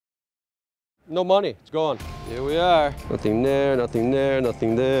No money. It's gone. Here we are. Nothing there, nothing there,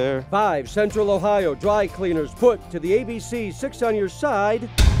 nothing there. 5 Central Ohio dry cleaners put to the ABC 6 on your side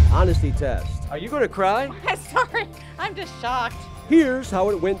honesty test. Are you going to cry? Sorry, I'm just shocked. Here's how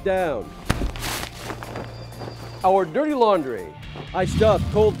it went down. Our dirty laundry. I stuffed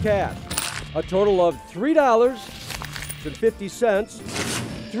cold cash, a total of $3.50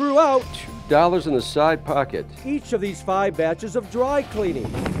 throughout $2 in the side pocket. each of these 5 batches of dry cleaning.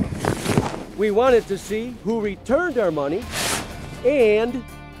 We wanted to see who returned our money and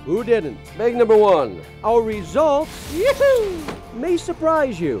who didn't. Bag number 1. Our results may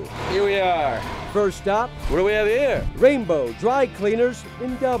surprise you. Here we are. First stop, What do we have here? Rainbow Dry Cleaners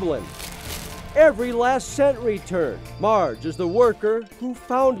in Dublin. Every last cent returned. Marge is the worker who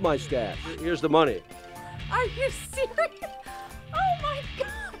found my stash. Here's the money. Are you serious? Oh my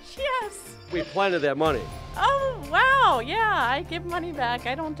gosh, yes. We planted that money. Oh, wow, yeah, I give money back.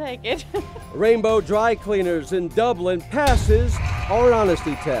 I don't take it. Rainbow Dry Cleaners in Dublin passes our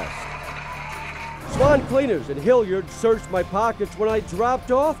honesty test. Swan Cleaners in Hilliard searched my pockets when I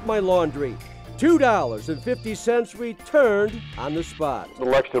dropped off my laundry. $2.50 returned on the spot. A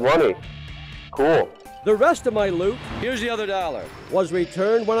little extra money. Cool. The rest of my loot Here's the other $1. was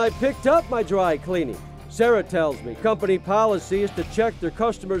returned when I picked up my dry cleaning. Sarah tells me company policy is to check their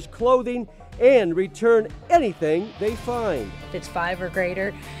customers' clothing and return anything they find. If it's 5 or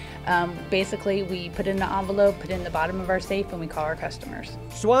greater, basically we put it in an envelope, put it in the bottom of our safe, and we call our customers.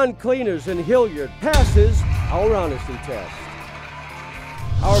 Swan Cleaners in Hilliard passes our honesty test.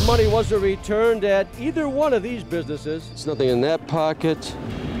 Our money wasn't returned at either one of these businesses. There's nothing in that pocket.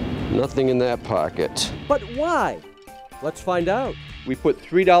 Nothing in that pocket. But why? Let's find out. We put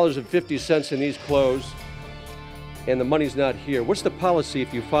 $3.50 in these clothes, and the money's not here. What's the policy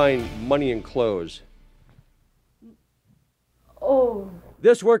if you find money in clothes?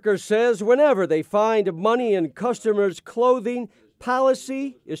 This worker says whenever they find money in customers' clothing,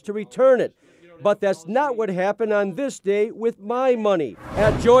 policy is to return it. But that's not what happened on this day with my money.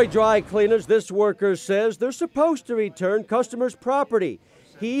 At Joy Dry Cleaners, this worker says they're supposed to return customers' property.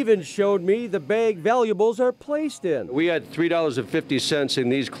 He even showed me the bag valuables are placed in. We had $3.50 in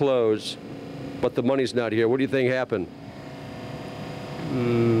these clothes, but the money's not here. What do you think happened?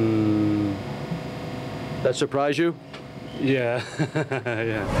 That surprise you? Yeah,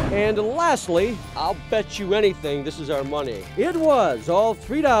 yeah. And lastly, I'll bet you anything this is our money. it was all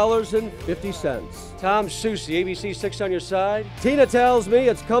 $3.50. Tom Susie, ABC 6 on your side? Tina tells me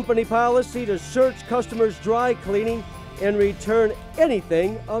it's company policy to search customers' dry cleaning and return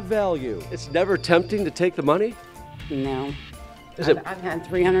anything of value. It's never tempting to take the money? No. Is it I've had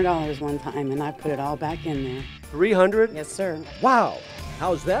 $300 one time, and I put it all back in there. 300? Yes, sir. Wow,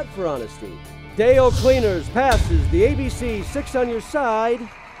 how's that for honesty? Dale Cleaners passes the ABC 6 on your side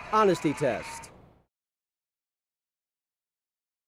honesty test.